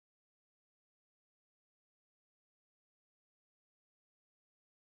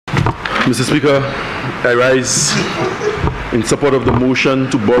Mr. Speaker, I rise in support of the motion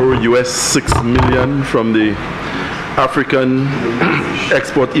to borrow $6 million from the African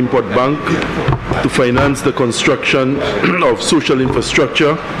Export-Import Bank to finance the construction of social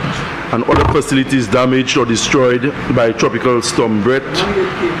infrastructure and other facilities damaged or destroyed by Tropical Storm Brett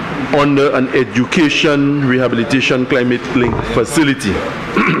under an education rehabilitation climate-linked facility.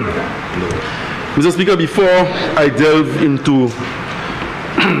 Mr. Speaker, before I delve into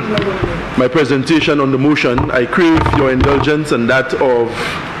my presentation on the motion, I crave your indulgence and that of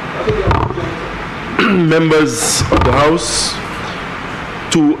members of the House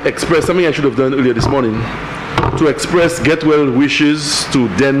to express something I should have done earlier this morning, to express get well wishes to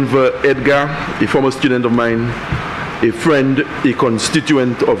Denver Edgar, a former student of mine, a friend, a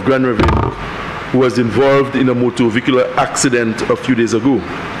constituent of Grand Ravine, who was involved in a motor vehicular accident a few days ago.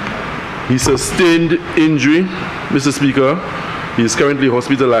 He sustained injury, Mr. Speaker. He is currently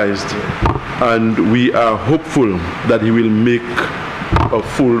hospitalized, and we are hopeful that he will make a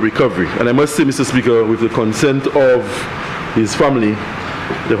full recovery. And I must say, Mr. Speaker, with the consent of his family,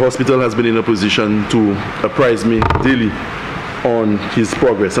 the hospital has been in a position to apprise me daily on his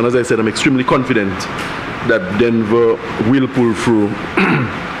progress. And as I said, I'm extremely confident that Denver will pull through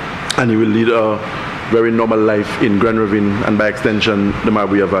and he will lead a very normal life in Grand Ravine and by extension the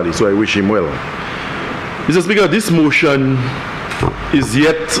Mabuya Valley. So I wish him well. Mr. Speaker, this motion is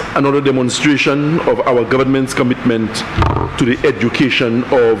yet another demonstration of our government's commitment to the education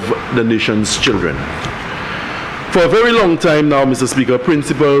of the nation's children. For a very long time now, Mr. Speaker,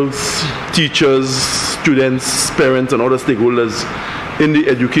 principals, teachers, students, parents, and other stakeholders in the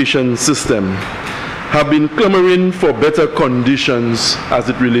education system have been clamoring for better conditions as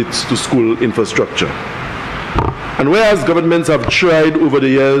it relates to school infrastructure. And whereas governments have tried over the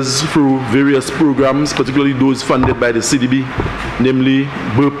years through various programs, particularly those funded by the CDB, namely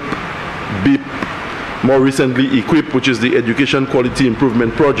BUP, BIP, more recently EQUIP, which is the Education Quality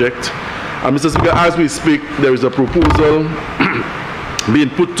Improvement Project, and Mr. Speaker, as we speak, there is a proposal being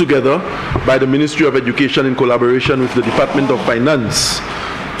put together by the Ministry of Education in collaboration with the Department of Finance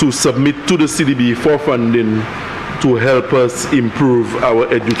to submit to the CDB for funding to help us improve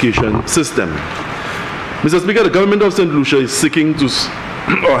our education system. Mr. Speaker, the government of St. Lucia is seeking to,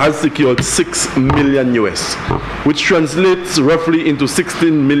 or has secured $6 million US, which translates roughly into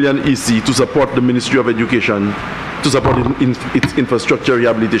 16 million EC to support the Ministry of Education, to support its infrastructure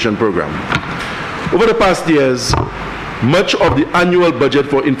rehabilitation program. Over the past years, much of the annual budget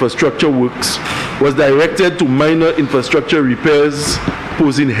for infrastructure works was directed to minor infrastructure repairs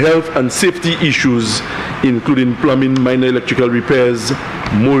posing health and safety issues, including plumbing, minor electrical repairs,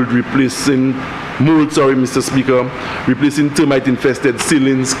 mold, Mr. Speaker, replacing termite-infested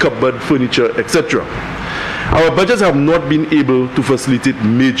ceilings, cupboard, furniture, etc. Our budgets have not been able to facilitate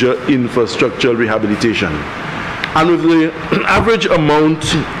major infrastructure rehabilitation. And with the average amount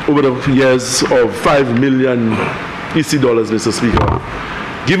over the years of $5 million EC dollars, Mr. Speaker,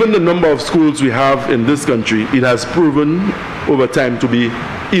 given the number of schools we have in this country, it has proven over time to be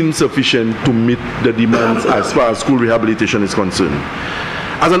insufficient to meet the demands as far as school rehabilitation is concerned.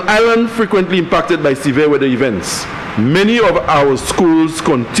 As an island frequently impacted by severe weather events, many of our schools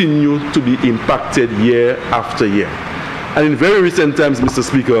continue to be impacted year after year. And in very recent times, Mr.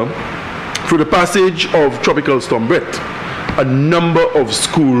 Speaker, through the passage of Tropical Storm Brett, a number of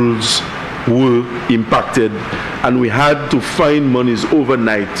schools were impacted, and we had to find monies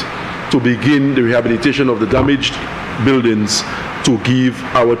overnight to begin the rehabilitation of the damaged buildings to give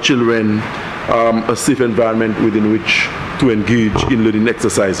our children a safe environment within which to engage in learning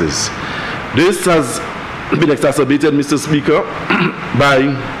exercises. This has been exacerbated, Mr. Speaker, by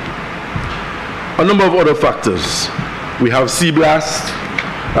a number of other factors. We have sea blast,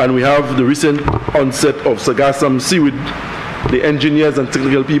 and we have the recent onset of Sargassum seaweed. The engineers and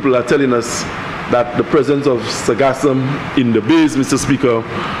technical people are telling us that the presence of Sargassum in the bays, Mr. Speaker,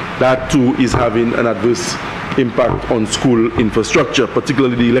 that too is having an adverse impact on school infrastructure,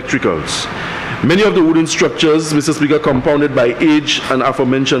 particularly the electricals. Many of the wooden structures, Mr. Speaker, compounded by age and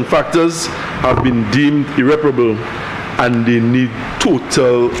aforementioned factors, have been deemed irreparable and they need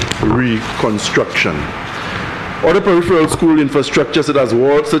total reconstruction. Other peripheral school infrastructure such as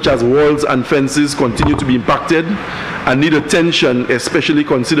walls and fences continue to be impacted and need attention, especially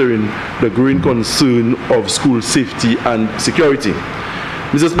considering the growing concern of school safety and security.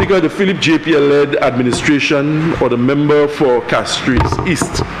 Mr. Speaker, the Philip JPL-led administration, or the member for Castries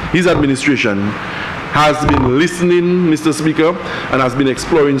East, his administration has been listening, Mr. Speaker, and has been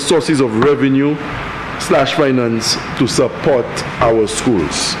exploring sources of revenue / finance to support our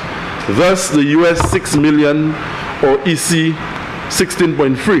schools. Thus, the $6 million or EC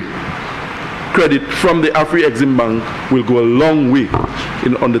 16.3 credit from the Afri-Exim Bank will go a long way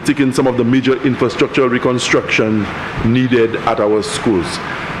in undertaking some of the major infrastructural reconstruction needed at our schools.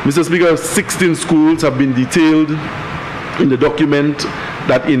 Mr. Speaker, 16 schools have been detailed in the document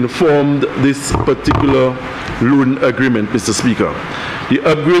that informed this particular loan agreement, Mr. Speaker. The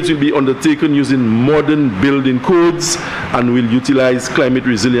upgrades will be undertaken using modern building codes and will utilize climate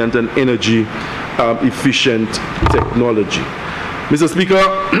resilient and energy efficient technology. Mr. Speaker,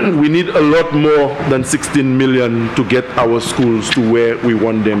 we need a lot more than 16 million to get our schools to where we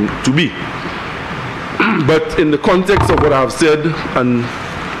want them to be. But in the context of what I have said and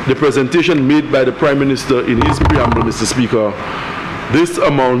the presentation made by the Prime Minister in his preamble, Mr. Speaker, this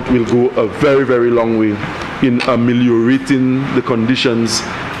amount will go a very, very long way in ameliorating the conditions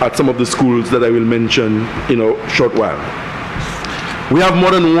at some of the schools that I will mention in a short while. We have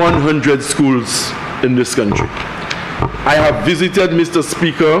more than 100 schools in this country. I have visited, Mr.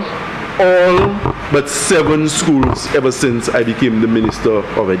 Speaker, all but 7 schools ever since I became the Minister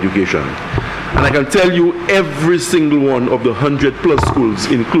of Education. And I can tell you every single one of the 100+ schools,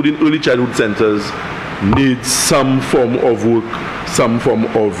 including early childhood centers, needs some form of work, some form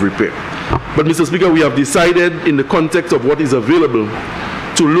of repair. But Mr. Speaker, we have decided in the context of what is available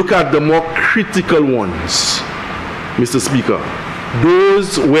to look at the more critical ones, Mr. Speaker,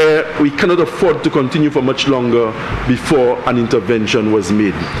 those where we cannot afford to continue for much longer before an intervention was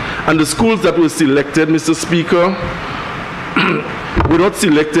made. And the schools that were selected, Mr. Speaker, were not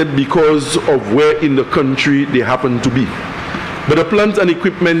selected because of where in the country they happen to be. But the plant and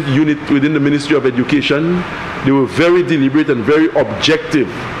equipment unit within the Ministry of Education, they were very deliberate and very objective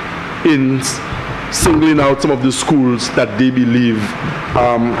in singling out some of the schools that they believe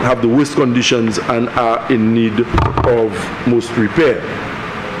have the worst conditions and are in need of most repair.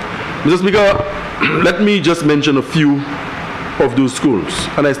 Mr. Speaker, let me just mention a few of those schools.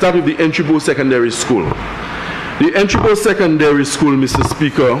 And I start with the Entripo Secondary School. The Entripo Secondary School, Mr.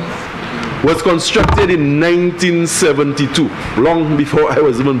 Speaker, was constructed in 1972, long before I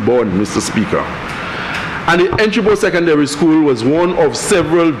was even born, Mr. Speaker. And the Entripo Secondary School was one of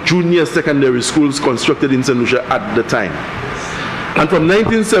several junior secondary schools constructed in St. Lucia at the time. And from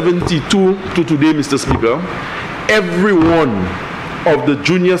 1972 to today, Mr. Speaker, every one of the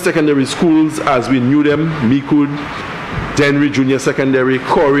junior secondary schools as we knew them, Meacood, Denry Junior Secondary,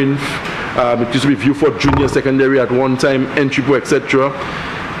 Corinth, it used to be Viewfort Junior Secondary at one time, Entripo, etc.,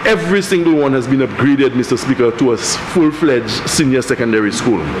 every single one has been upgraded, Mr. Speaker, to a full-fledged senior secondary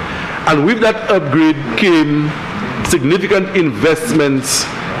school. And with that upgrade came significant investments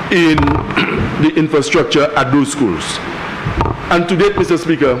in the infrastructure at those schools. And to date, Mr.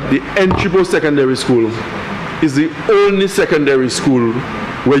 Speaker, the Entripo Secondary School is the only secondary school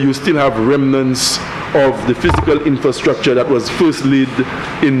where you still have remnants of the physical infrastructure that was first laid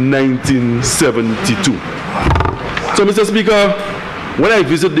in 1972. So, Mr. Speaker, when I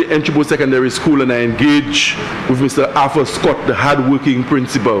visit the Entripo Secondary School and I engage with Mr. Arthur Scott, the hard-working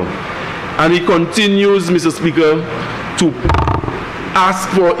principal, and he continues, Mr. Speaker, to ask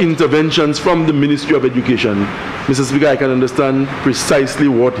for interventions from the Ministry of Education, Mr. Speaker, I can understand precisely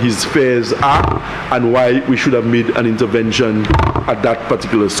what his fears are and why we should have made an intervention at that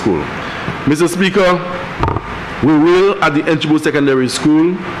particular school. Mr. Speaker, we will, at the Entripo Secondary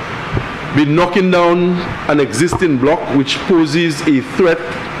School, be knocking down an existing block which poses a threat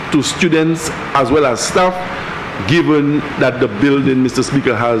to students as well as staff, given that the building, Mr.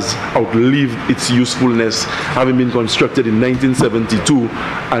 Speaker, has outlived its usefulness, having been constructed in 1972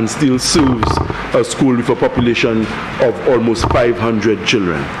 and still serves a school with a population of almost 500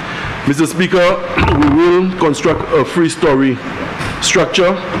 children. Mr. Speaker, we will construct a 3-story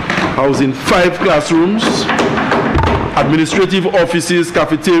structure housing 5 classrooms, administrative offices,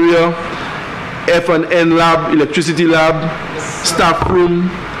 cafeteria, F&N lab, electricity lab, staff room,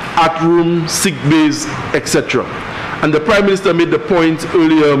 art room, sick bays, etc. And the Prime Minister made the point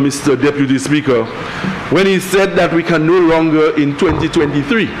earlier, Mr. Deputy Speaker, when he said that we can no longer in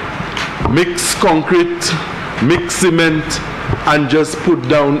 2023 mix concrete, mix cement, and just put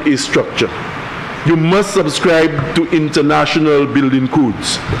down a structure. You must subscribe to international building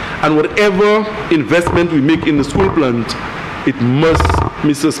codes. And whatever investment we make in the school plant, it must,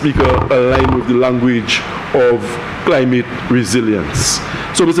 Mr. Speaker, align with the language of climate resilience.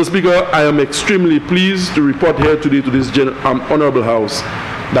 So, Mr. Speaker, I am extremely pleased to report here today to this Honorable House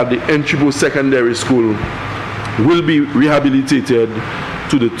that the Entripo Secondary School will be rehabilitated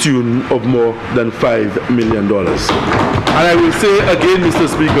to the tune of more than $5 million. And I will say again, Mr.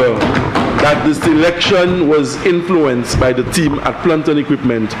 Speaker, that the selection was influenced by the team at Plant and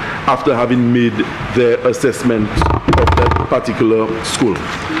Equipment after having made their assessment of that particular school.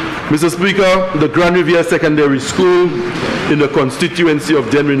 Mr. Speaker, the Grand Riviere Secondary School in the constituency of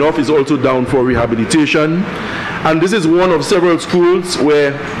Dennery North is also down for rehabilitation. And this is one of several schools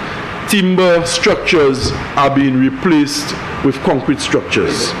where timber structures are being replaced with concrete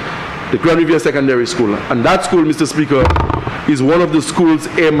structures. The Grand Riviere Secondary School. And that school, Mr. Speaker, is one of the schools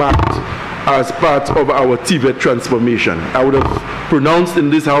earmarked as part of our TVET transformation. I would have pronounced in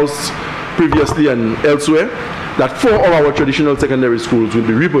this house previously and elsewhere that 4 of our traditional secondary schools will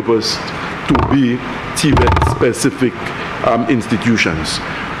be repurposed to be TVET specific institutions.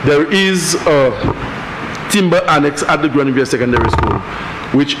 There is a timber annex at the Grand Riviere Secondary School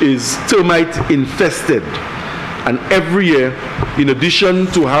which is termite infested, and every year, in addition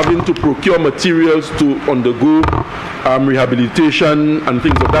to having to procure materials to undergo rehabilitation and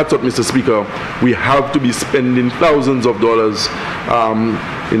things of that sort, Mr. Speaker, we have to be spending thousands of dollars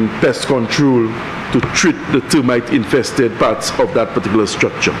in pest control to treat the termite infested parts of that particular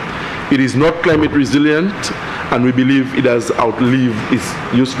structure. It is not climate resilient, and we believe it has outlived its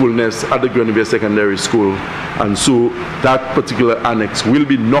usefulness at the Grand Riviere Secondary School, and so that particular annex will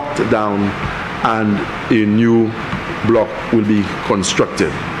be knocked down and a new block will be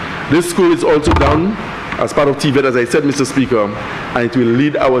constructed. This school is also down as part of TVET, as I said, Mr. Speaker, and it will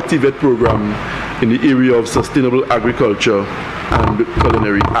lead our TVET program in the area of sustainable agriculture and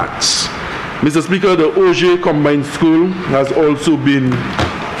culinary arts. Mr. Speaker, the Auger Combined School has also been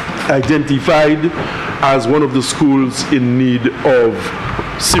identified as one of the schools in need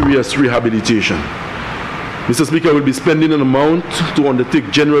of serious rehabilitation. Mr. Speaker, will be spending an amount to undertake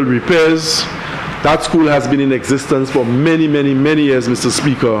general repairs. That school has been in existence for many years, Mr.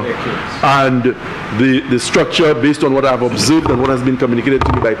 Speaker, and the structure, based on what I've observed and what has been communicated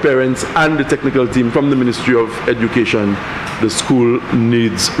to me by parents and the technical team from the Ministry of Education, the school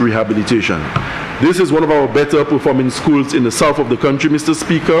needs rehabilitation. This is one of our better performing schools in the south of the country, Mr.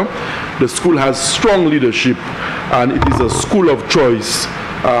 Speaker. The school has strong leadership, and it is a school of choice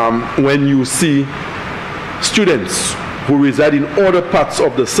when you see students who reside in other parts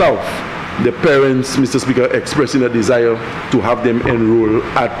of the south, the parents, Mr. Speaker, expressing a desire to have them enroll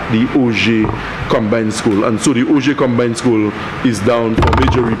at the Auger Combined School. And so the Auger Combined School is down for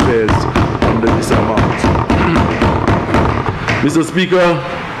major repairs under this amount. Mr. Speaker,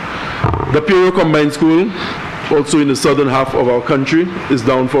 the Peru Combined School, also in the southern half of our country, is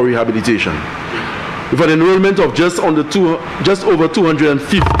down for rehabilitation. With an enrollment of just over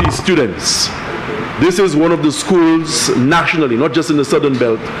 250 students, this is one of the schools nationally, not just in the southern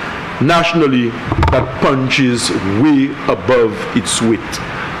belt, nationally, that punches way above its weight.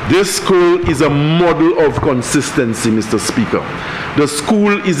 This school is a model of consistency, Mr. Speaker. The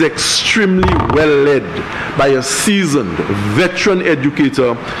school is extremely well led by a seasoned veteran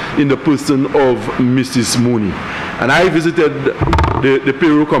educator in the person of Mrs. Mooney. And I visited the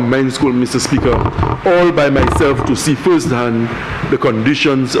Peru Combined School, Mr. Speaker, all by myself to see firsthand the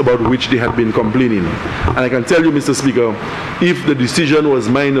conditions about which they had been complaining. And I can tell you, Mr. Speaker, if the decision was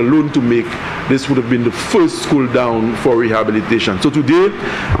mine alone to make, this would have been the first school down for rehabilitation. So today,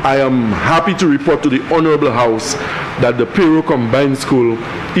 I am happy to report to the Honorable House that the Peru Combined School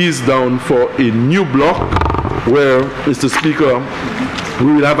is down for a new block where, Mr. Speaker,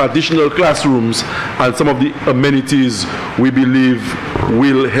 we will have additional classrooms and some of the amenities we believe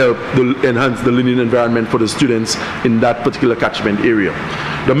will help enhance the learning environment for the students in that particular catchment area.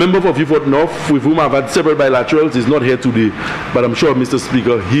 The member for Vieux North, with whom I've had several bilaterals, is not here today, but I'm sure, Mr.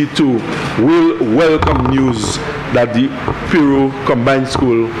 Speaker, he too will welcome news that the Peru Combined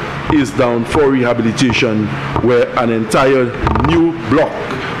School is down for rehabilitation, where an entire new block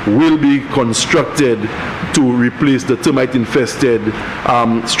will be constructed to replace the termite-infested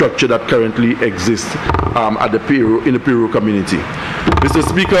structure that currently exists in the Peru community. Mr.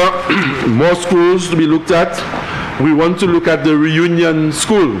 Speaker, more schools to be looked at. We want to look at the Reunion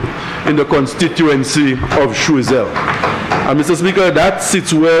School in the constituency of Choiseul. And Mr. Speaker, that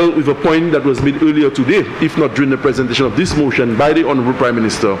sits well with a point that was made earlier today, if not during the presentation of this motion by the Honorable Prime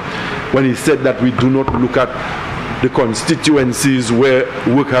Minister, when he said that we do not look at the constituencies where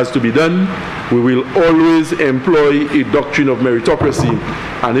work has to be done. We will always employ a doctrine of meritocracy,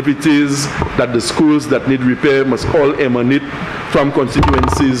 and if it is that the schools that need repair must all emanate from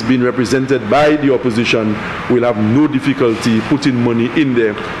constituencies being represented by the opposition, we'll have no difficulty putting money in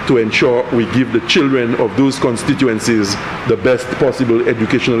there to ensure we give the children of those constituencies the best possible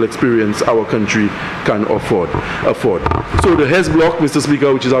educational experience our country can afford. So the HES block, Mr.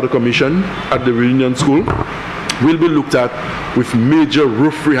 Speaker, which is out of commission at the Reunion School, will be looked at with major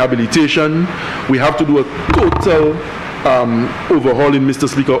roof rehabilitation. We have to do a total overhauling, Mr.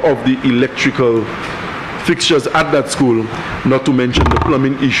 Speaker, of the electrical fixtures at that school, not to mention the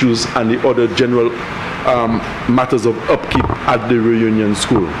plumbing issues and the other general matters of upkeep at the reunion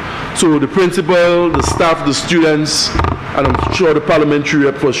school. So the principal, the staff, the students, and I'm sure the parliamentary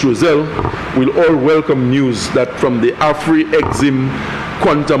rep for Choiseul will all welcome news that from the AFRI-EXIM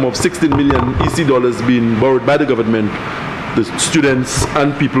quantum of 16 million EC dollars being borrowed by the government, the students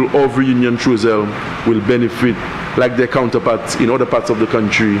and people of Reunion Choiseul will benefit like their counterparts in other parts of the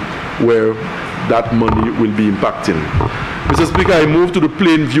country where that money will be impacting. Mr. Speaker, I move to the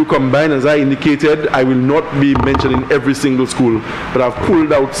Plainview Combine. As I indicated, I will not be mentioning every single school, but I've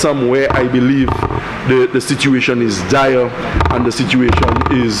pulled out some where I believe the situation is dire and the situation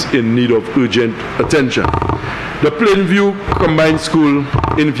is in need of urgent attention. The Plainview Combined School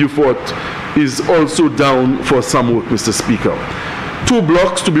in Vieux-Fort is also down for some work, Mr. Speaker. 2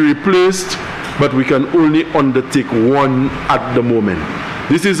 blocks to be replaced, but we can only undertake 1 at the moment.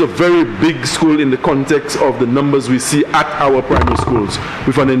 This is a very big school in the context of the numbers we see at our primary schools,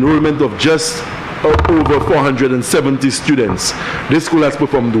 with an enrollment of just over 470 students. This school has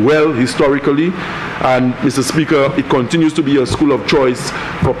performed well historically, and Mr. Speaker, it continues to be a school of choice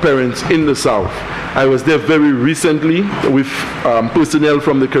for parents in the South. I was there very recently with personnel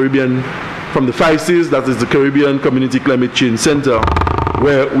from the Caribbean, from the 5 Cs, that is the Caribbean Community Climate Change Center,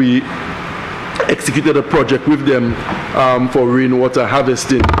 where we executed a project with them for rainwater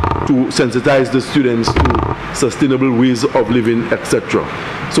harvesting to sensitize the students to sustainable ways of living, etc.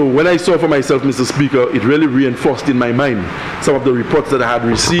 So when I saw for myself, Mr. Speaker, it really reinforced in my mind some of the reports that I had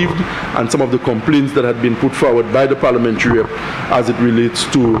received and some of the complaints that had been put forward by the parliamentary rep as it relates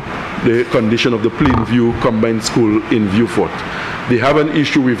to the condition of the Plainview Combined School in Vieux-Fort. They have an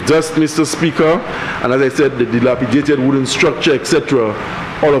issue with dust, Mr. Speaker, and as I said, the dilapidated wooden structure, etc.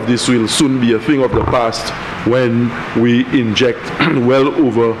 All of this will soon be a thing of the past when we inject well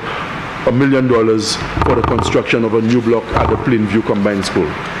over $1 million for the construction of a new block at the Plainview Combined School.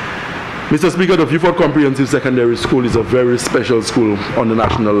 Mr. Speaker, the Vieux-Fort Comprehensive Secondary School is a very special school on the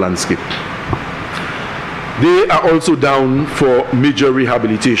national landscape. They are also down for major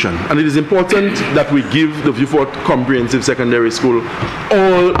rehabilitation, and it is important that we give the Vieux-Fort Comprehensive Secondary School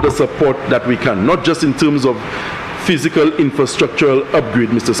all the support that we can, not just in terms of physical infrastructural upgrade,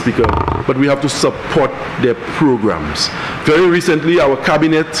 Mr. Speaker, but we have to support their programs. Very recently, our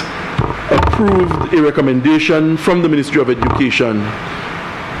cabinet approved a recommendation from the Ministry of Education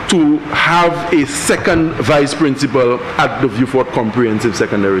to have a second vice principal at the Vieux-Fort Comprehensive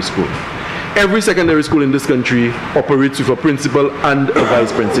Secondary School. Every secondary school in this country operates with a principal and a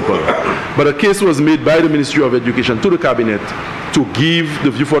vice principal. But a case was made by the Ministry of Education to the cabinet to give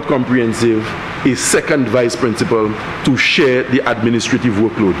the Vieux-Fort Comprehensive a second vice principal to share the administrative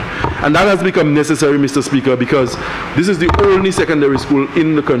workload. And that has become necessary, Mr. Speaker, because this is the only secondary school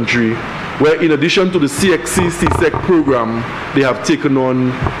in the country where, in addition to the CXC-CSEC program, they have taken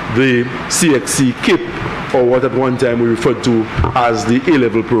on the CXC-KIP, or what at one time we referred to as the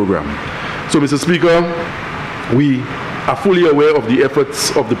A-level program. So, Mr. Speaker, we are fully aware of the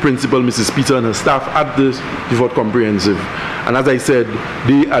efforts of the principal, Mrs. Peter, and her staff at the Vieux-Fort Comprehensive. And as I said,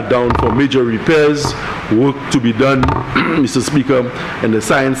 they are down for major repairs, work to be done, Mr. Speaker, in the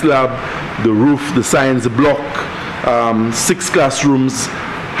science lab, the roof, the science block, 6 classrooms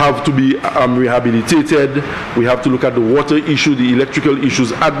have to be rehabilitated. We have to look at the water issue, the electrical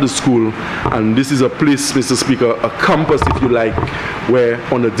issues at the school. And this is a place, Mr. Speaker, a campus, if you like, where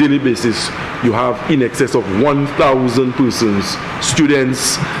on a daily basis you have in excess of 1,000 persons,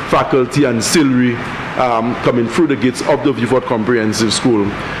 students, faculty, and ancillary coming through the gates of the Vieux-Fort Comprehensive School,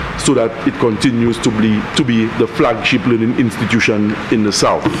 so that it continues to be the flagship learning institution in the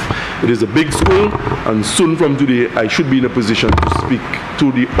South. It is a big school, and soon from today I should be in a position to speak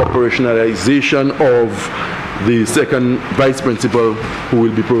to the operationalization of the second vice principal who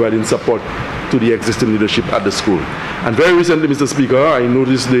will be providing support to the existing leadership at the school. And very recently, Mr. Speaker, I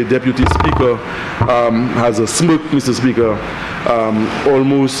noticed the Deputy Speaker has a smirk, Mr. Speaker,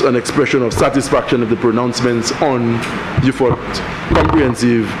 almost an expression of satisfaction at the pronouncements on Vieux-Fort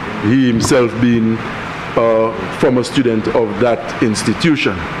Comprehensive, he himself being a former student of that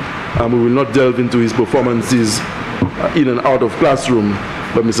institution. We will not delve into his performances in and out of classroom,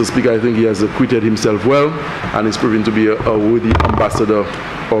 but Mr. Speaker, I think he has acquitted himself well and is proving to be a worthy ambassador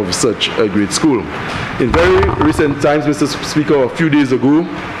of such a great school. In very recent times, Mr. Speaker, a few days ago,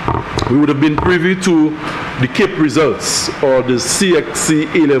 we would have been privy to the KIP results, or the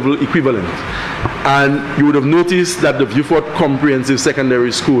CXC A-level equivalent. And you would have noticed that the Vieux-Fort Comprehensive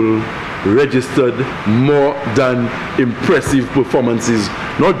Secondary School registered more than impressive performances,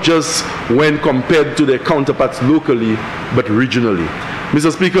 not just when compared to their counterparts locally, but regionally. Mr.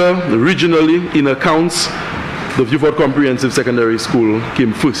 Speaker, regionally in accounts, the Viewford Comprehensive Secondary School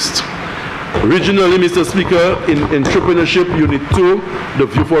came first. Regionally, Mr. Speaker, in Entrepreneurship Unit 2, the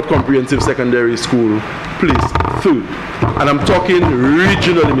Viewford Comprehensive Secondary School placed third. And I'm talking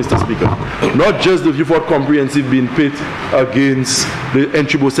regionally, Mr. Speaker. Not just the Viewford Comprehensive being pit against the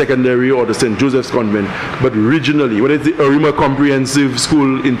Entribo Secondary or the St. Joseph's Convent, but regionally, whether it's the Arima Comprehensive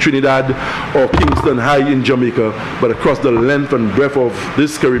School in Trinidad or Kingston High in Jamaica, but across the length and breadth of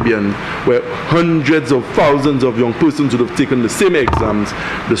this Caribbean, where hundreds of thousands of young persons would have taken the same exams,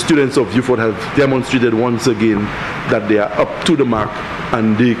 the students of Viewford have demonstrated once again that they are up to the mark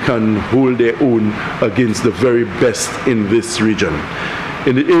and they can hold their own against the very best in this region.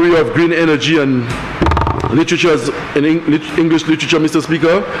 In the area of green energy and literatures, in English literature, Mr.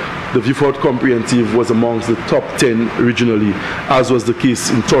 Speaker, the Viewford Comprehensive was amongst the top 10 regionally, as was the case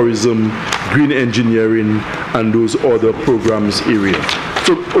in tourism, green engineering, and those other programs areas.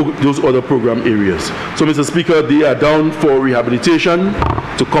 So those other program areas. So, Mr. Speaker, they are down for rehabilitation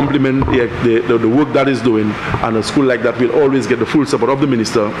to complement the work that is doing, and a school like that will always get the full support of the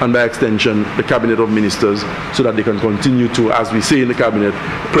minister and by extension the cabinet of ministers, so that they can continue to, as we say in the cabinet,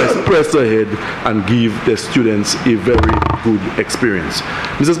 press ahead and give their students a very good experience.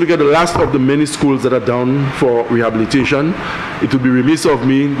 Mr. Speaker, the last of the many schools that are down for rehabilitation, it would be remiss of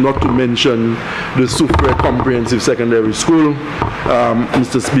me not to mention the Soufriere Comprehensive Secondary School,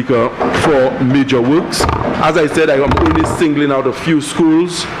 Mr. Speaker, for major works. As I said, I am only singling out a few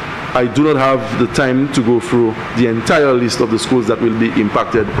schools. I do not have the time to go through the entire list of the schools that will be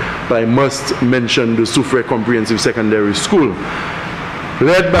impacted, but I must mention the Soufriere Comprehensive Secondary School,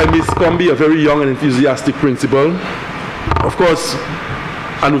 led by Ms. Combi, a very young and enthusiastic principal, of course,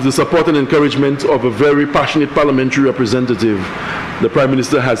 and with the support and encouragement of a very passionate parliamentary representative. The Prime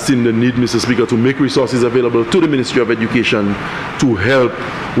Minister has seen the need, Mr. Speaker, to make resources available to the Ministry of Education to help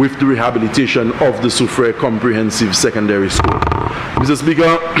with the rehabilitation of the Soufriere Comprehensive Secondary School. Mr.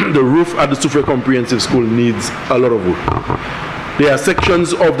 Speaker, the roof at the Soufriere Comprehensive School needs a lot of work. There are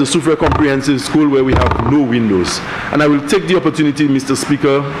sections of the Soufriere Comprehensive School where we have no windows. And I will take the opportunity, Mr.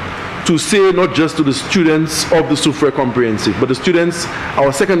 Speaker, to say not just to the students of the Soufriere Comprehensive, but the students,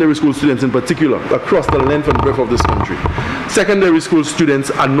 our secondary school students in particular, across the length and breadth of this country. Secondary school students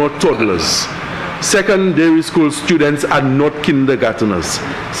are not toddlers. Secondary school students are not kindergarteners.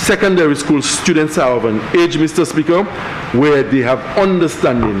 Secondary school students are of an age, Mr. Speaker, where they have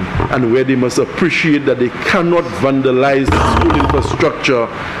understanding and where they must appreciate that they cannot vandalize the school infrastructure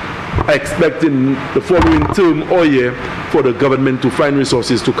expecting the following term or year for the government to find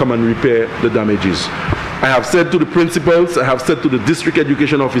resources to come and repair the damages. I have said to the principals, I have said to the district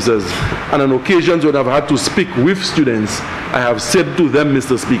education officers, and on occasions when I've had to speak with students, I have said to them,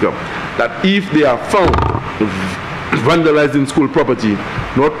 Mr. Speaker, that if they are found vandalizing school property,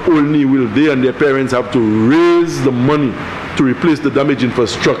 not only will they and their parents have to raise the money to replace the damaged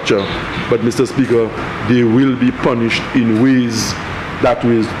infrastructure, but Mr. Speaker, they will be punished in ways that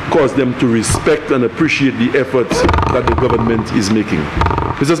will cause them to respect and appreciate the efforts that the government is making.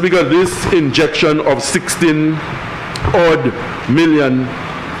 Mr. Speaker, this injection of 16 odd million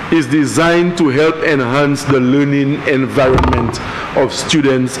is designed to help enhance the learning environment of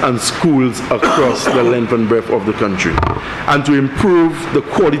students and schools across the length and breadth of the country, and to improve the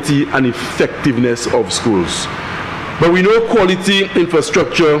quality and effectiveness of schools. But we know quality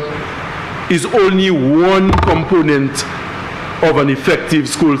infrastructure is only one component of an effective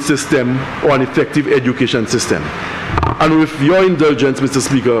school system or an effective education system. And with your indulgence, Mr.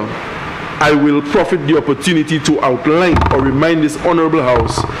 Speaker, I will profit the opportunity to outline or remind this Honorable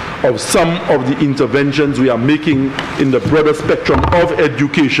House of some of the interventions we are making in the broader spectrum of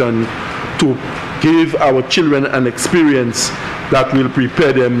education to give our children an experience that will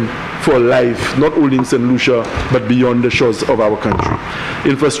prepare them for life, not only in St. Lucia, but beyond the shores of our country.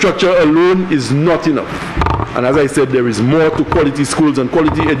 Infrastructure alone is not enough. And as I said, there is more to quality schools and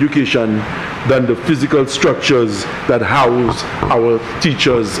quality education than the physical structures that house our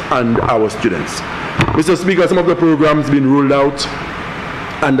teachers and our students. Mr. Speaker, some of the programs being rolled out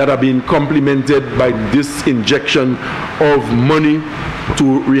and that are being complemented by this injection of money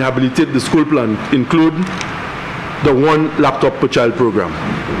to rehabilitate the school plan include the One Laptop Per Child program.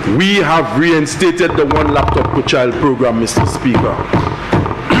 We have reinstated the One Laptop Per Child program, Mr. Speaker.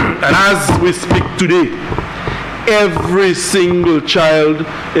 And as we speak today, every single child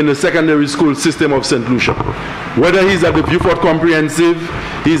in the secondary school system of St. Lucia, whether he's at the Viewford Comprehensive,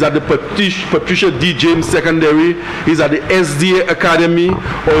 he's at the Patricia D. James Secondary, he's at the SDA Academy,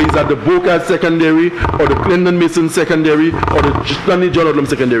 or he's at the Bocard Secondary, or the Clinton Mason Secondary, or the Stanley John Odlum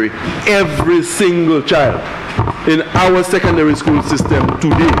Secondary. Every single child in our secondary school system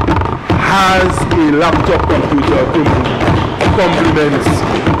today has a laptop computer to complement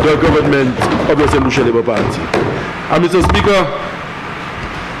the government of the St. Lucia Labour Party. And Mr. Speaker,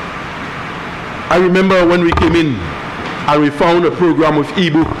 I remember when we came in and we found a program of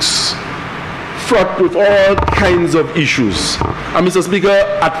e-books fraught with all kinds of issues. And Mr. Speaker,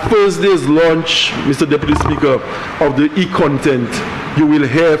 at Thursday's launch, Mr. Deputy Speaker, of the e-content, you will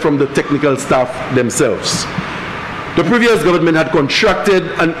hear from the technical staff themselves. The previous government had contracted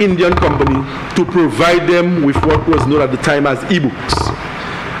an Indian company to provide them with what was known at the time as e-books.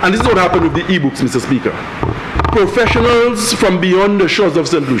 And this is what happened with the e-books, Mr. Speaker. Professionals from beyond the shores of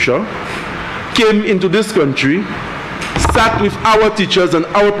St. Lucia came into this country, sat with our teachers and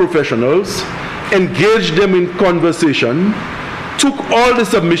our professionals, engaged them in conversation, took all the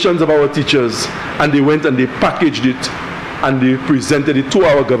submissions of our teachers, and they went and they packaged it and they presented it to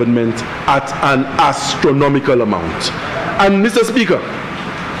our government at an astronomical amount. And Mr. Speaker,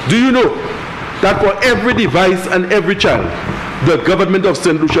 do you know that for every device and every child, the government of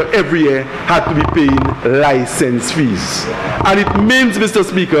St. Lucia every year had to be paying license fees? And it means, Mr.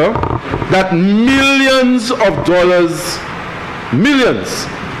 Speaker, that millions of dollars, millions,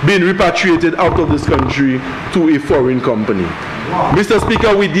 being repatriated out of this country to a foreign company. Wow. Mr.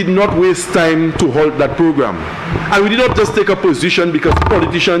 Speaker, we did not waste time to halt that program. And we did not just take a position because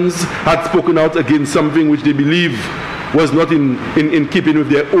politicians had spoken out against something which they believe was not in keeping with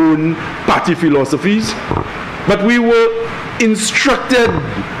their own party philosophies. But we were instructed,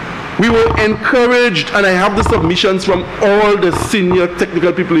 we were encouraged, and I have the submissions from all the senior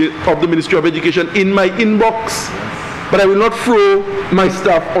technical people of the Ministry of Education in my inbox. But I will not throw my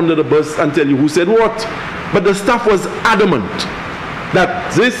staff under the bus and tell you who said what. But the staff was adamant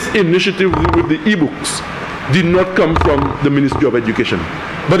that this initiative with the e-books did not come from the Ministry of Education.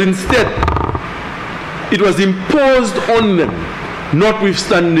 But instead, it was imposed on them,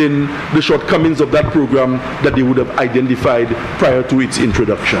 notwithstanding the shortcomings of that program that they would have identified prior to its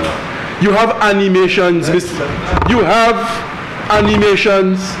introduction. You have animations, you have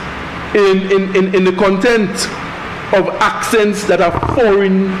animations in the content of accents that are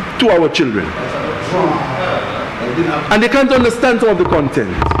foreign to our children. And they can't understand some of the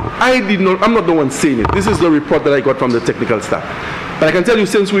content. I'm not the one saying it. This is the report that I got from the technical staff. But I can tell you,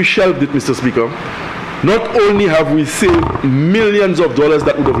 since we shelved it, Mr. Speaker, not only have we saved millions of dollars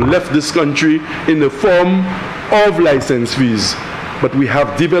that would have left this country in the form of license fees, but we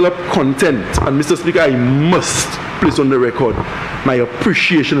have developed content. And Mr. Speaker, I must place on the record my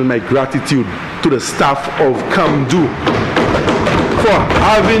appreciation and my gratitude to the staff of CAMDU for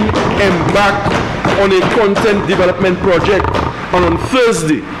having embarked on a content development project. And on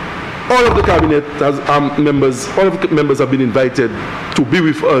Thursday, all of the cabinet members have been invited to be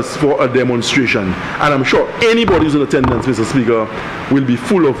with us for a demonstration. And I'm sure anybody who's in attendance, Mr. Speaker, will be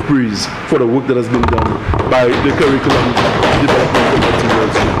full of praise for the work that has been done by the curriculum development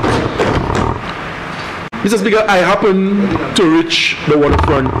materials. Mr. Speaker, I happened to reach the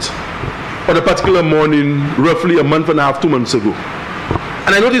waterfront on a particular morning, roughly a month and a half, 2 months ago.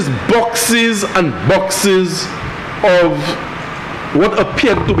 And I noticed boxes and boxes of what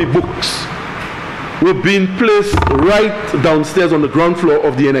appeared to be books were being placed right downstairs on the ground floor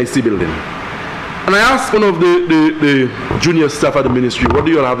of the NIC building. And I asked one of the junior staff at the ministry, what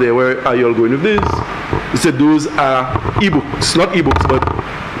do you all have there? Where are you all going with this? He said those are e-books, not e-books, but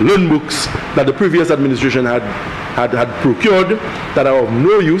learn books that the previous administration had procured that are of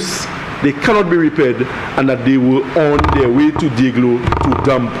no use, they cannot be repaired, and that they were on their way to Deglo to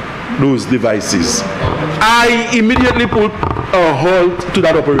dump those devices. I immediately put a halt to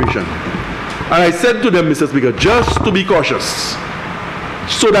that operation. And I said to them, Mr. Speaker, just to be cautious,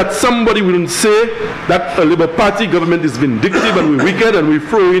 so that somebody wouldn't say that a Labour Party government is vindictive and we're wicked and we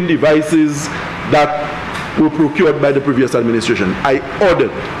throw in devices that were procured by the previous administration. I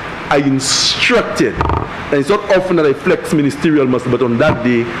ordered, I instructed, and it's not often that I flex ministerial muscle, but on that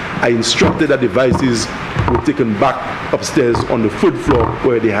day, I instructed that devices were taken back upstairs on the third floor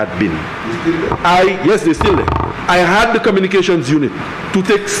where they had been. Yes, they're still there. I had the communications unit to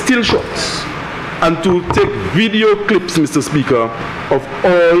take still shots and to take video clips, Mr. Speaker, of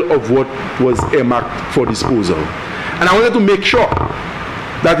all of what was earmarked for disposal. And I wanted to make sure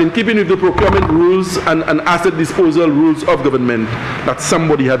that in keeping with the procurement rules and asset disposal rules of government, that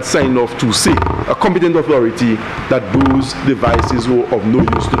somebody had signed off to say, a competent authority, that those devices were of no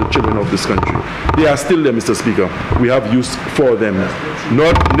use to the children of this country. They are still there, Mr. Speaker. We have use for them.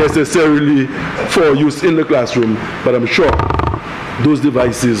 Not necessarily for use in the classroom, but I'm sure those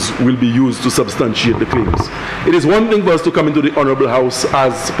devices will be used to substantiate the claims. It is one thing for us to come into the Honorable House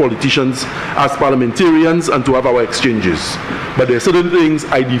as politicians, as parliamentarians, and to have our exchanges. But there are certain things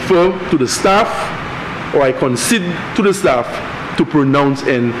I defer to the staff, or I concede to the staff to pronounce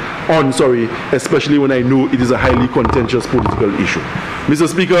on, especially when I know it is a highly contentious political issue. Mr.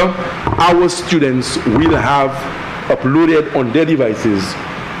 Speaker, our students will have uploaded on their devices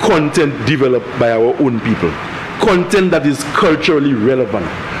content developed by our own people. Content that is culturally relevant.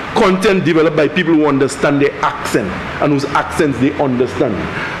 Content developed by people who understand their accent and whose accents they understand.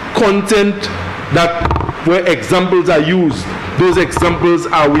 Content that where examples are used, those examples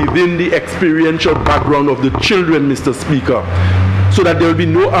are within the experiential background of the children, Mr. Speaker, so that there will be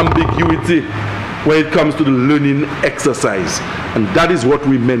no ambiguity when it comes to the learning exercise. And that is what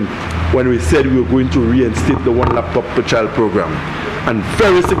we meant when we said we were going to reinstate the one laptop per child program. And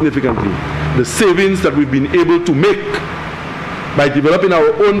very significantly, the savings that we've been able to make by developing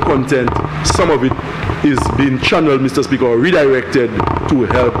our own content, some of it is being channeled, Mr. Speaker, or redirected to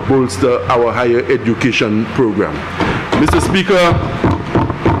help bolster our higher education program. Mr. Speaker,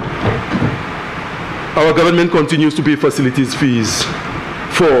 our government continues to pay facilities fees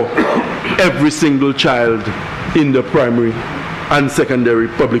for every single child in the primary and secondary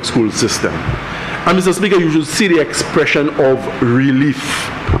public school system. And Mr. Speaker, you should see the expression of relief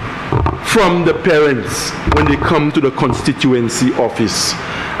from the parents when they come to the constituency office.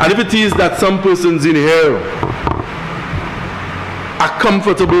 And if it is that some persons in here are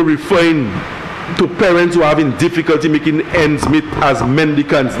comfortable referring to parents who are having difficulty making ends meet as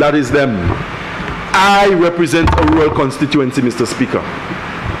mendicants, that is them. I represent a rural constituency, Mr. Speaker.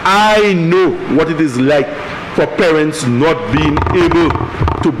 I know what it is like for parents not being able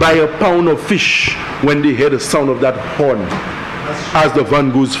to buy a pound of fish when they hear the sound of that horn as the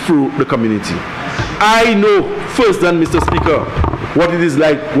van goes through the community. I know firsthand, Mr. Speaker, what it is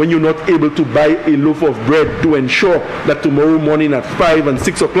like when you're not able to buy a loaf of bread to ensure that tomorrow morning at 5 and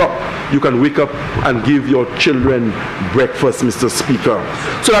 6 o'clock you can wake up and give your children breakfast, Mr. Speaker.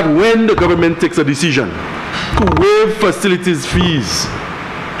 So that when the government takes a decision to waive facilities fees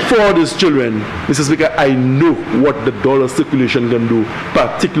for these children, Mr. Speaker, I know what the dollar circulation can do,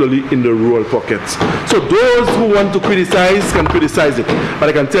 particularly in the rural pockets. So those who want to criticize can criticize it. But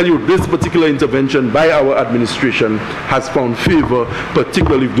I can tell you this particular intervention by our administration has found favor,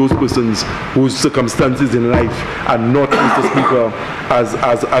 particularly with those persons whose circumstances in life are not, Mr. Speaker,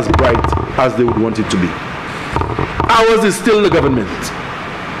 as bright as they would want it to be. Ours is still the government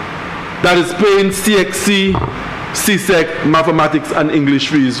that is paying CXC, CSEC, mathematics and English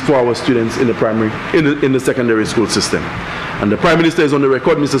fees for our students in the primary, in the secondary school system. And the Prime Minister is on the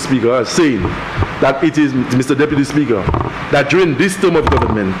record, Mr. Speaker, as saying that it is, Mr. Deputy Speaker, that during this term of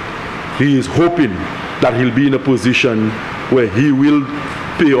government, he is hoping that he'll be in a position where he will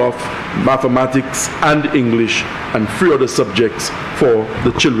pay off mathematics and English and 3 other subjects for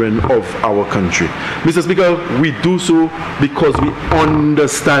the children of our country. Mr. Speaker, we do so because we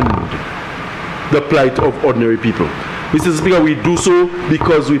understand the plight of ordinary people. Mr. Speaker, we do so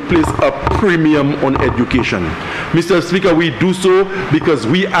because we place a premium on education. Mr. Speaker, we do so because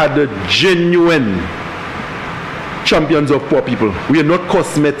we are the genuine champions of poor people. We are not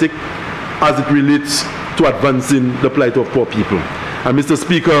cosmetic as it relates to advancing the plight of poor people. And Mr.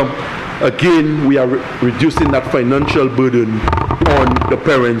 Speaker, again, we are reducing that financial burden on the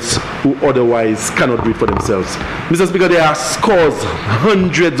parents who otherwise cannot do it for themselves. Mr. Speaker, there are scores,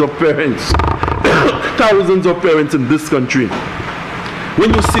 hundreds of parents, thousands of parents in this country.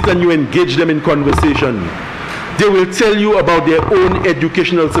 When you sit and you engage them in conversation, they will tell you about their own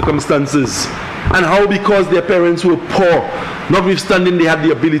educational circumstances and how because their parents were poor, notwithstanding they had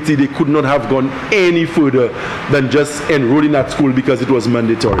the ability, they could not have gone any further than just enrolling at school because it was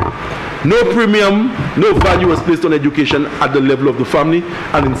mandatory. No premium, no value was placed on education at the level of the family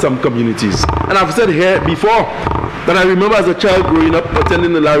and in some communities. And I've said here before that I remember as a child growing up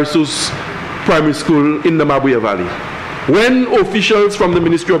attending the Larissos primary school in the Mabuya Valley. When officials from the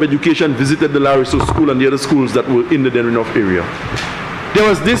Ministry of Education visited the Larissos school and the other schools that were in the Denrinoff area, there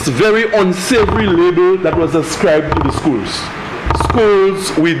was this very unsavory label that was ascribed to the schools.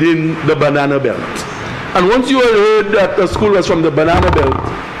 Schools within the banana belt. And once you heard that the school was from the banana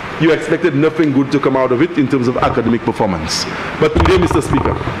belt, you expected nothing good to come out of it in terms of academic performance. But today, Mr.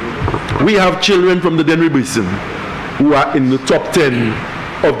 Speaker, we have children from the Denri Basin who are in the top 10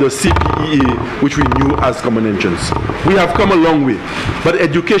 of the CPEA, which we knew as common entrance. We have come a long way, but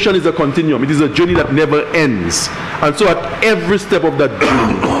education is a continuum. It is a journey that never ends. And so at every step of that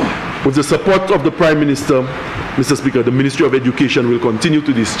journey, with the support of the Prime Minister, Mr. Speaker, the Ministry of Education will continue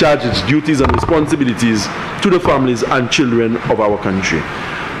to discharge its duties and responsibilities to the families and children of our country.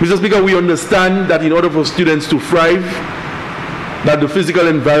 Mr. Speaker, we understand that in order for students to thrive, that the physical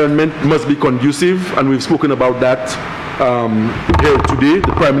environment must be conducive, and we've spoken about that here today.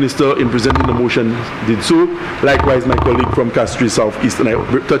 The Prime Minister, in presenting the motion, did so. Likewise, my colleague from Castries Southeast, and I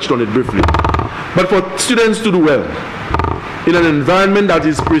touched on it briefly. But for students to do well, in an environment that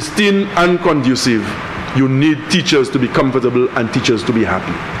is pristine and conducive, you need teachers to be comfortable and teachers to be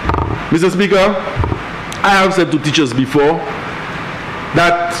happy. Mr. Speaker, I have said to teachers before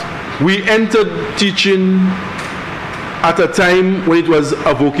that we entered teaching at a time when it was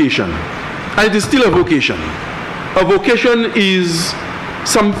a vocation, and it is still a vocation. A vocation is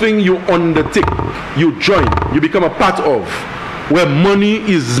something you undertake, you join, you become a part of, where money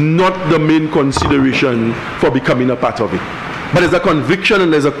is not the main consideration for becoming a part of it. But there's a conviction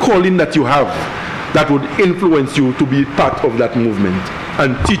and there's a calling that you have that would influence you to be part of that movement.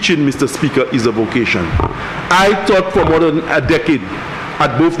 And teaching, Mr. Speaker, is a vocation. I taught for more than a decade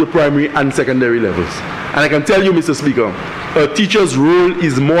at both the primary and secondary levels. And I can tell you, Mr. Speaker, a teacher's role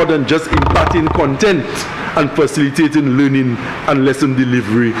is more than just imparting content and facilitating learning and lesson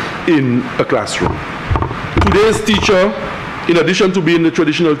delivery in a classroom. Today's teacher, in addition to being the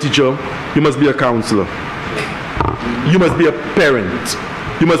traditional teacher, you must be a counselor. You must be a parent.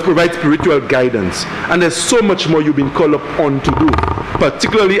 You must provide spiritual guidance. And there's so much more you've been called upon to do,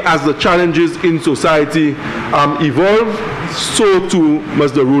 particularly as the challenges in society evolve, so too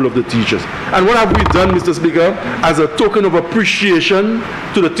must the role of the teachers. And what have we done, Mr. Speaker, as a token of appreciation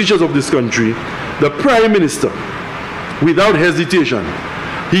to the teachers of this country? The Prime Minister, without hesitation,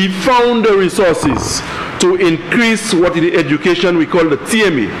 he found the resources to increase what in education we call the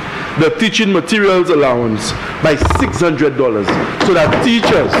TMA, the Teaching Materials Allowance, by $600, so that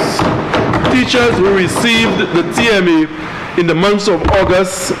teachers who received the TMA in the months of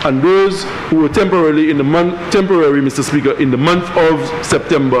August and those who were temporary, Mr. Speaker, in the month of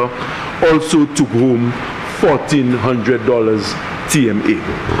September, also took home $1,400 TMA.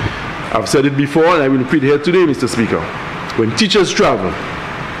 I've said it before and I will repeat here today, Mr. Speaker. When teachers travel,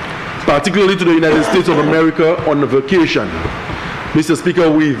 particularly to the United States of America on a vacation, Mr. Speaker,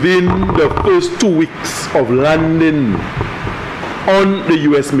 within the first 2 weeks of landing on the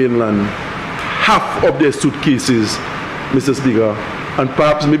US mainland, half of their suitcases, Mr. Speaker, and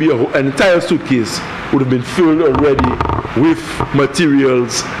perhaps maybe an entire suitcase would have been filled already with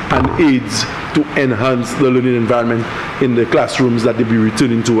materials and aids to enhance the learning environment in the classrooms that they'll be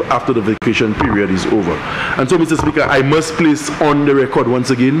returning to after the vacation period is over. And so, Mr. Speaker, I must place on the record once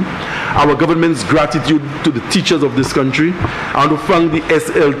again our government's gratitude to the teachers of this country. I want to thank the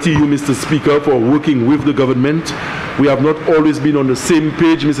SLTU, Mr. Speaker, for working with the government. We have not always been on the same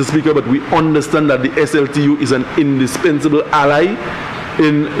page, Mr. Speaker, but we understand that the SLTU is an indispensable ally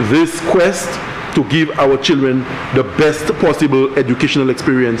in this quest to give our children the best possible educational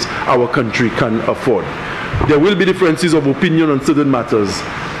experience our country can afford. There will be differences of opinion on certain matters,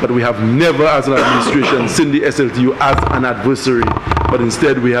 but we have never as an administration seen the SLTU as an adversary, but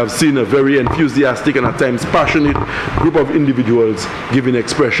instead we have seen a very enthusiastic and at times passionate group of individuals giving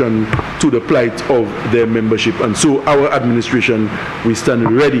expression to the plight of their membership. And so our administration, we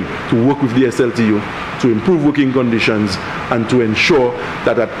stand ready to work with the SLTU to improve working conditions and to ensure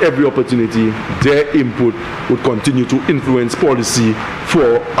that at every opportunity their input would continue to influence policy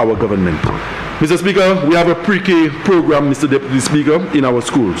for our government. Mr. Speaker, we have a pre-K program, Mr. Deputy Speaker, in our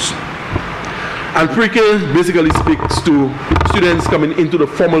schools. And pre-K basically speaks to students coming into the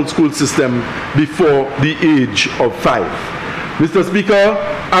formal school system before the age of 5. Mr. Speaker,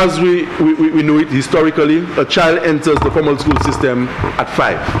 as we know it historically, a child enters the formal school system at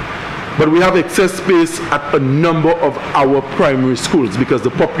 5. But we have excess space at a number of our primary schools because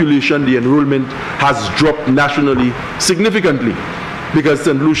the population, the enrollment has dropped nationally significantly because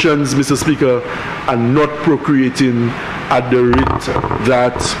St. Lucians, Mr. Speaker, are not procreating at the rate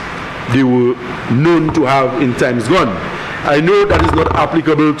that they were known to have in times gone. I know that is not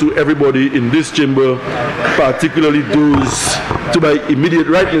applicable to everybody in this chamber, particularly those to my immediate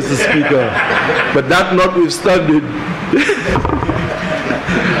right, Mr. Speaker. But that notwithstanding,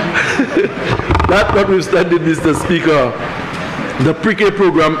 Mr. Speaker, the pre-K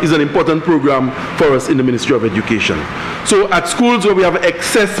program is an important program for us in the Ministry of Education. So at schools where we have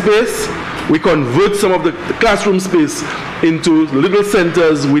excess space, we convert some of the classroom space into little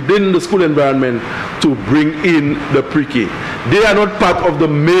centers within the school environment to bring in the pre-K. They are not part of the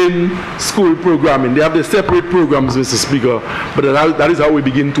main school programming. They have their separate programs, Mr. Speaker, but that is how we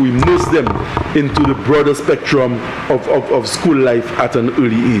begin to immerse them into the broader spectrum of school life at an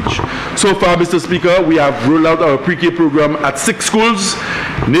early age. So far, Mr. Speaker, we have rolled out our pre-K program at 6 schools,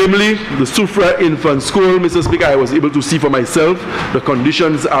 namely the Sufra Infant School. Mr. Speaker, I was able to see for myself. The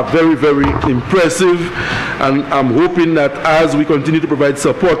conditions are very, very impressive, and I'm hoping that as we continue to provide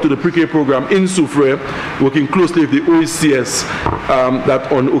support to the pre-K program in Sufra, working closely with the OECS,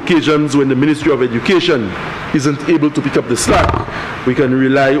 that on occasions when the Ministry of Education isn't able to pick up the slack, we can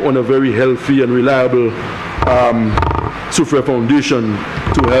rely on a very healthy and reliable Sufra Foundation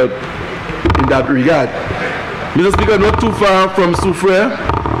to help in that regard. Mr. Speaker, not too far from Sufra,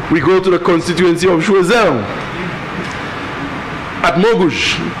 we go to the constituency of Choiseul. At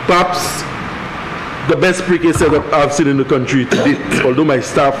Mogush, perhaps the best pre-K setup I've seen in the country to date, although my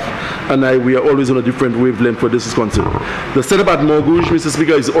staff and we are always on a different wavelength for this is concerned. The setup at Mogush, Mr.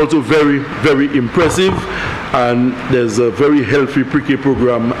 Speaker, is also very, very impressive, and there's a very healthy pre-K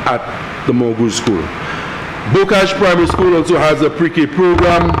program at the Mogush School. Bocage Primary School also has a pre-K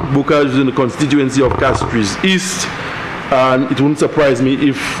program. Bocage is in the constituency of Castries East, and it wouldn't surprise me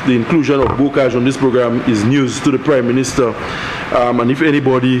if the inclusion of Bocage on this program is news to the Prime Minister, and if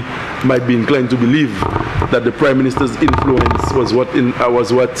anybody might be inclined to believe that the Prime Minister's influence was what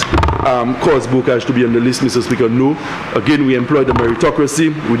caused Bocage to be on the list, Mr. Speaker. No. Again, we employed the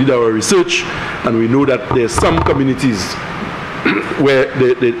meritocracy, we did our research, and we know that there are some communities where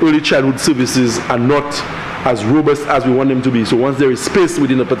the early childhood services are not as robust as we want them to be. So once there is space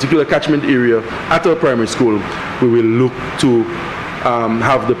within a particular catchment area at our primary school, we will look to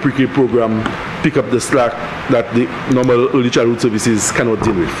have the pre-K program pick up the slack that the normal early childhood services cannot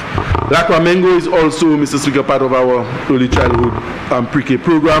deal with. Lakwamengo is also, Mr. Speaker, part of our early childhood pre-K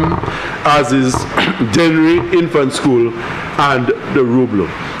program, as is January Infant School and the Roblo.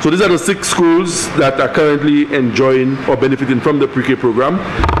 So these are the 6 schools that are currently enjoying or benefiting from the pre-K program.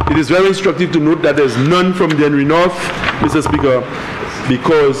 It is very instructive to note that there's none from January North, Mr. Speaker,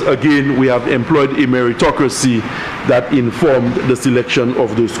 because again we have employed a meritocracy that informed the selection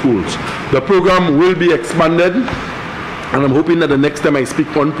of those schools. The program will be expanded, and I'm hoping that the next time I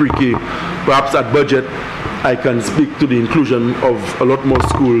speak on pre-K, perhaps at budget, I can speak to the inclusion of a lot more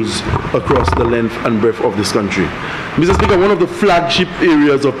schools across the length and breadth of this country. Mr. Speaker, one of the flagship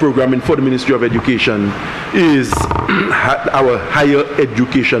areas of programming for the Ministry of Education is our higher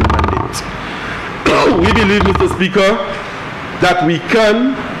education mandate. We believe, Mr. Speaker, that we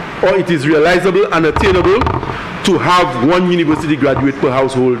can, or it is realizable and attainable, to have 1 university graduate per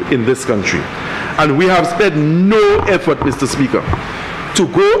household in this country. And we have spent no effort, Mr. Speaker, to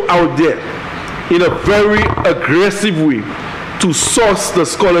go out there in a very aggressive way to source the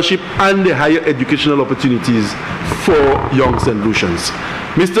scholarship and the higher educational opportunities for young St. Lucians.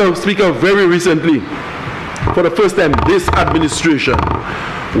 Mr. Speaker, very recently, for the first time this administration,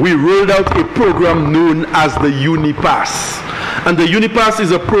 we rolled out a program known as the UniPass. And the UniPass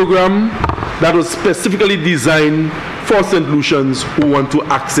is a program that was specifically designed for St. Lucians who want to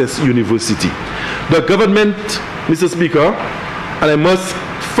access university. The government, Mr. Speaker, and I must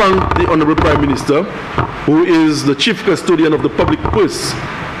thank the Honorable Prime Minister, who is the chief custodian of the public purse,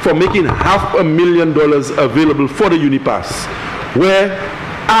 for making $500,000 available for the UniPass, where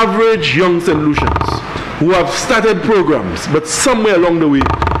average young St. Lucians who have started programs, but somewhere along the way,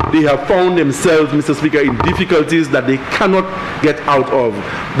 they have found themselves, Mr. Speaker, in difficulties that they cannot get out of.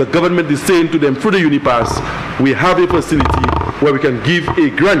 The government is saying to them through the UniPass, we have a facility where we can give a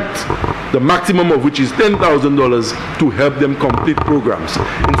grant, the maximum of which is $10,000, to help them complete programs.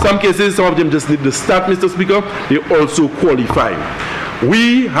 In some cases, some of them just need the start, Mr. Speaker. They also qualify.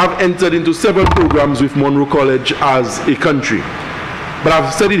 We have entered into several programs with Monroe College as a country. But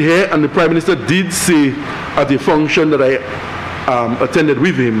I've said it here, and the Prime Minister did say at a function that I attended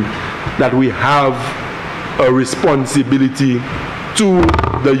with him, that we have a responsibility to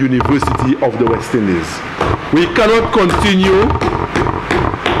the University of the West Indies. We cannot continue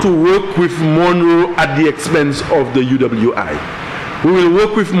to work with Monroe at the expense of the UWI. We will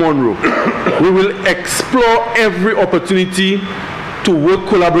work with Monroe. We will explore every opportunity to work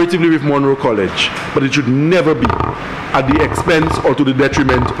collaboratively with Monroe College, but it should never be at the expense or to the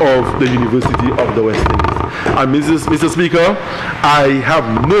detriment of the University of the West Indies. And Mr. Speaker, I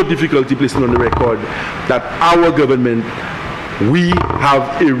have no difficulty placing on the record that our government, we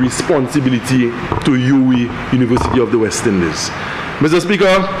have a responsibility to UWI, University of the West Indies. Mr.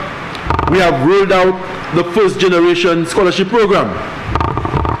 Speaker, we have rolled out the first generation scholarship program.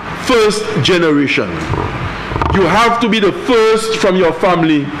 First generation. You have to be the first from your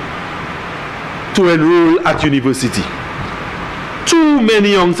family to enroll at university. Too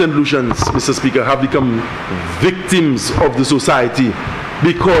many young St. Lucians, Mr. Speaker, have become victims of the society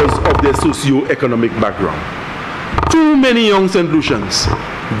because of their socio-economic background. Too many young St. Lucians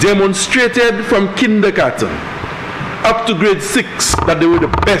demonstrated from kindergarten up to grade 6 that they were the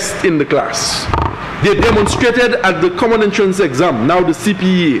best in the class. They demonstrated at the common entrance exam, now the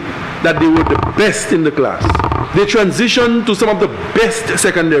CPE, that they were the best in the class. They transitioned to some of the best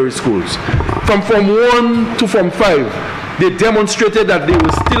secondary schools. From Form 1 to Form 5, they demonstrated that they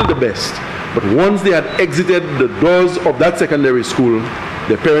were still the best. But once they had exited the doors of that secondary school,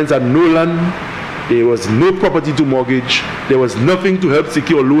 their parents had no land, there was no property to mortgage, there was nothing to help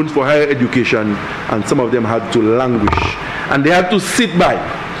secure loans for higher education, and some of them had to languish. And they had to sit by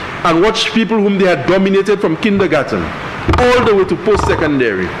and watch people whom they had dominated from kindergarten all the way to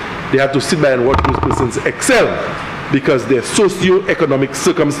post-secondary. They had to sit by and watch those persons excel because their socio-economic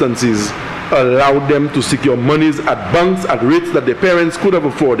circumstances allowed them to secure monies at banks at rates that their parents could have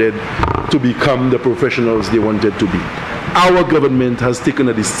afforded to become the professionals they wanted to be. Our government has taken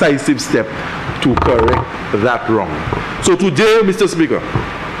a decisive step to correct that wrong. So today, Mr. Speaker,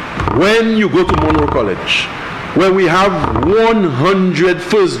 when you go to Monroe College, where we have 100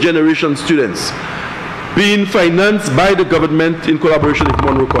 first-generation students being financed by the government in collaboration with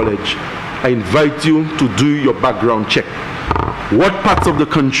Monroe College, I invite you to do your background check. What parts of the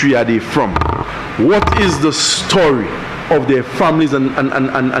country are they from? What is the story of their families and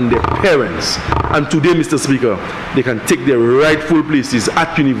their parents? And today, Mr. Speaker, they can take their rightful places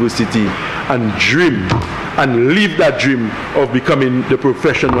at university and dream and live that dream of becoming the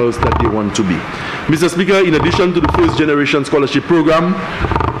professionals that they want to be. Mr. Speaker, in addition to the first generation scholarship program,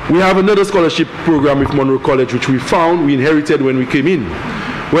 we have another scholarship program with Monroe College, which we inherited when we came in,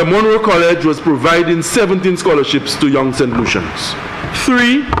 where Monroe College was providing 17 scholarships to young St. Lucians.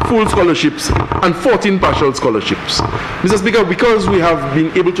 3 full scholarships and 14 partial scholarships. Mr. Speaker, because we have been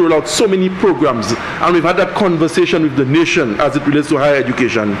able to roll out so many programs and we've had that conversation with the nation as it relates to higher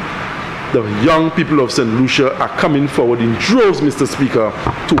education, the young people of St. Lucia are coming forward in droves, Mr. Speaker,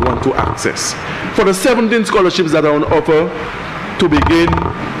 to want to access. For the 17 scholarships that are on offer to begin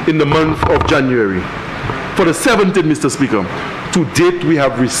in the month of January, for the 17, Mr. Speaker, to date we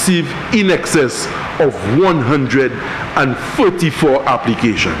have received in excess of 134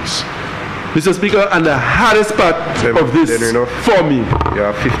 applications. Mr. Speaker, and the hardest part of this for me... You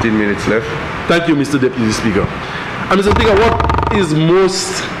have 15 minutes left. Thank you, Mr. Deputy Speaker. And Mr. Speaker, what is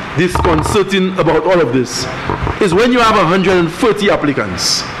most disconcerting about all of this is when you have 130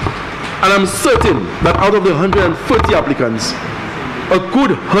 applicants, and I'm certain that out of the 130 applicants, a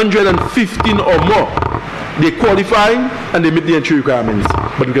good 115 or more, they qualify and they meet the entry requirements,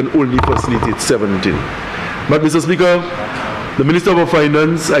 but we can only facilitate 17. But Mr. Speaker, the Minister of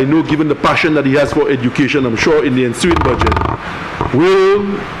Finance, I know given the passion that he has for education, I'm sure in the ensuing budget,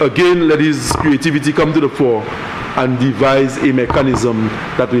 will again let his creativity come to the fore and devise a mechanism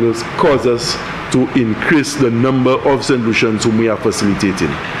that will cause us to increase the number of St. Lucians whom we are facilitating.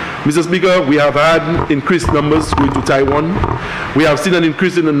 Mr. Speaker, we have had increased numbers going to Taiwan. We have seen an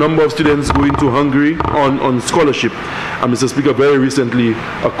increase in the number of students going to Hungary on scholarship. And Mr. Speaker, very recently,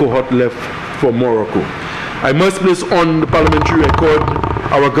 a cohort left for Morocco. I must place on the parliamentary record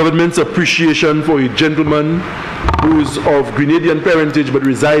our government's appreciation for a gentleman who is of Grenadian parentage but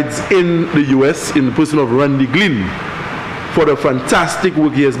resides in the US in the person of Randy Glynn, for the fantastic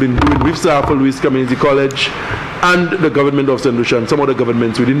work he has been doing with Sir Arthur Lewis Community College and the government of St. Lucia and some other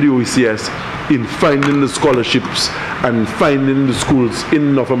governments within the OECS in finding the scholarships and finding the schools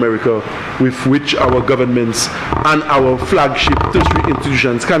in North America with which our governments and our flagship tertiary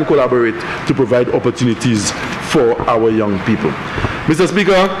institutions can collaborate to provide opportunities for our young people. Mr.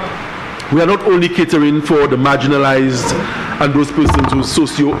 Speaker, we are not only catering for the marginalized and those persons whose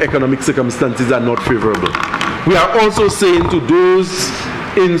socio-economic circumstances are not favorable. We are also saying to those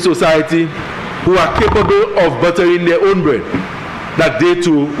in society who are capable of buttering their own bread that they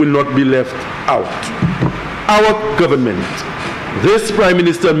too will not be left out. Our government, this Prime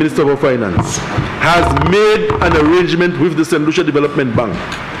Minister and Minister of Finance, has made an arrangement with the St. Lucia Development Bank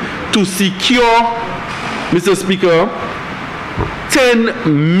to secure, Mr. Speaker,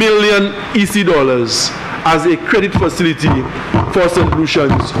 10 million EC dollars as a credit facility for St.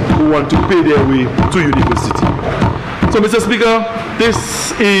 Lucians who want to pay their way to university. So, Mr. Speaker,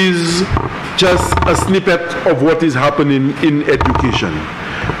 this is just a snippet of what is happening in education.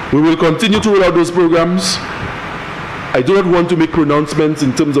 We will continue to roll out those programs. I do not want to make pronouncements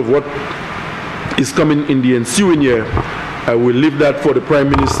in terms of what is coming in the ensuing year. I will leave that for the Prime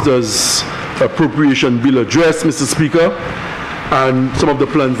Minister's appropriation bill address, Mr. Speaker, and some of the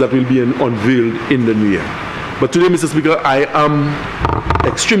plans that will be unveiled in the new year. But today, Mr. Speaker, I am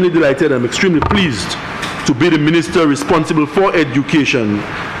extremely delighted, I'm extremely pleased to be the minister responsible for education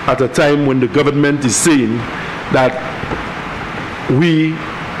at a time when the government is saying that we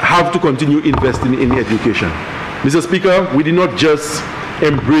have to continue investing in education. Mr. Speaker, we did not just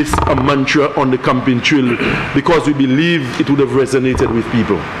embrace a mantra on the campaign trail because we believe it would have resonated with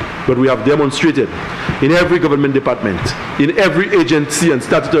people, but we have demonstrated in every government department, in every agency and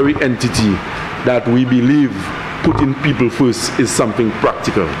statutory entity, that we believe putting people first is something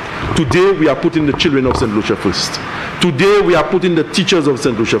practical. Today we are putting the children of St. Lucia first. Today we are putting the teachers of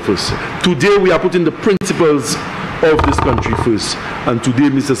St. Lucia first. Today we are putting the principals of this country first. And today,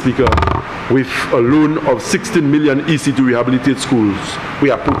 Mr. Speaker, with a loan of 16 million EC to rehabilitate schools, we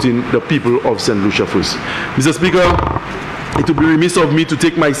are putting the people of St. Lucia first. Mr. Speaker, it would be remiss of me to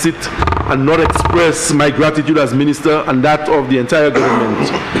take my seat and not express my gratitude as minister and that of the entire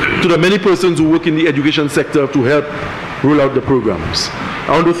government to the many persons who work in the education sector to help roll out the programs.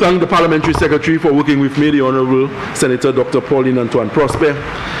 I want to thank the Parliamentary Secretary for working with me, the Honourable Senator Dr. Pauline Antoine Prosper.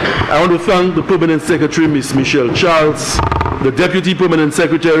 I want to thank the Permanent Secretary, Ms. Michelle Charles, the Deputy Permanent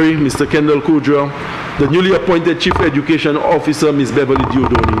Secretary, Mr. Kendall Kudra, the newly appointed Chief Education Officer, Ms. Beverly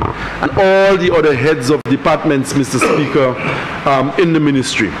Diodoni, and all the other heads of departments, Mr. Speaker, in the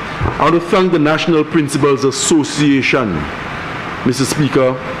ministry. I want to thank the National Principals Association, Mr.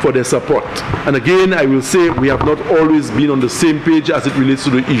 Speaker, for their support. And again, I will say we have not always been on the same page as it relates to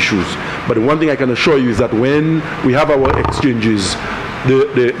the issues. But the one thing I can assure you is that when we have our exchanges,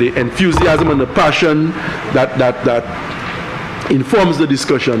 the enthusiasm and the passion that informs the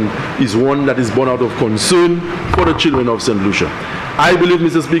discussion is one that is born out of concern for the children of St. Lucia. I believe,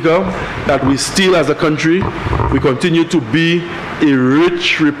 Mr. Speaker, that we still as a country, we continue to be a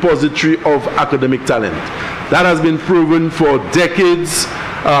rich repository of academic talent. That has been proven for decades,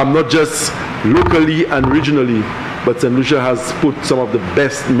 not just locally and regionally, but St. Lucia has put some of the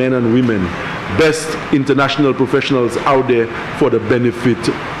best men and women, best international professionals out there for the benefit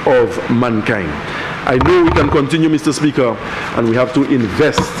of mankind. I know we can continue, Mr. Speaker, and we have to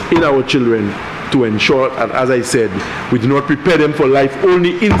invest in our children to ensure that, as I said, we do not prepare them for life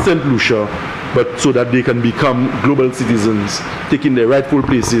only in St. Lucia, but so that they can become global citizens, taking their rightful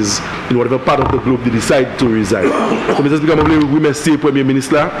places in whatever part of the globe they decide to reside. So, Mr. Speaker, we must say Premier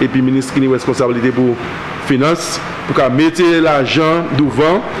Ministre et puis Ministre qui a responsabilité pour Finances, pour qu'à mettre l'argent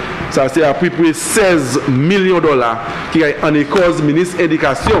devant, ça c'est à peu près 16 millions de dollars qui est en école ministre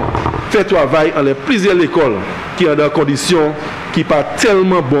éducation, fait travail dans les plusieurs écoles qui ont des conditions qui pas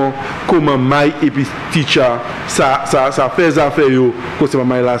tellement bon comme maille et puis teacher ça fait affaire yo que c'est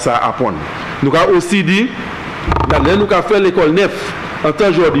maille là ça apprendre. Nous avons aussi dit là nous avons fait l'école neuf en temps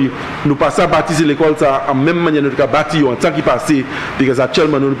aujourd'hui nous passons à bâtir l'école ça en même manière nous avons bâti en temps qui passé parce que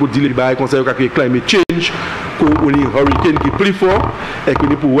actuellement nous pour dire les conseil que climate change qu'on a hurricane qui plus fort et que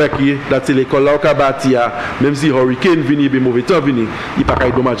nous pour voir que là c'est l'école là qu'on bâti même si hurricane vient bien mauvais temps vient il pas qu'à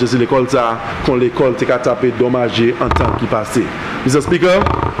dommager c'est l'école ça quand l'école t'est tapé dommagé en temps qui passé. Mr. Speaker,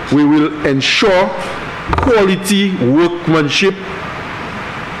 we will ensure quality workmanship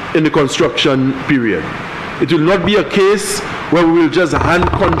in the construction period. It will not be a case where we will just hand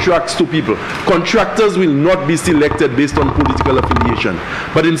contracts to people. Contractors will not be selected based on political affiliation,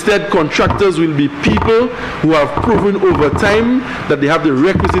 but instead contractors will be people who have proven over time that they have the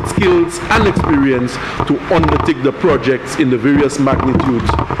requisite skills and experience to undertake the projects in the various magnitudes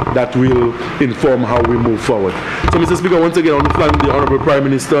that will inform how we move forward. So, Mr. Speaker, once again I want to thank the Honourable Prime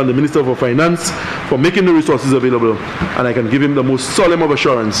Minister and the Minister for Finance for making the resources available, and I can give him the most solemn of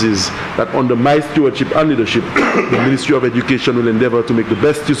assurances that under my stewardship and leadership, the Ministry of Education will endeavor to make the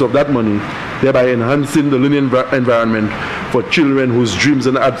best use of that money, thereby enhancing the learning environment for children whose dreams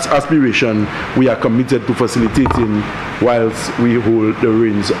and aspiration we are committed to facilitating whilst we hold the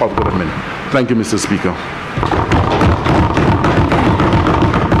reins of government. Thank you, Mr. Speaker.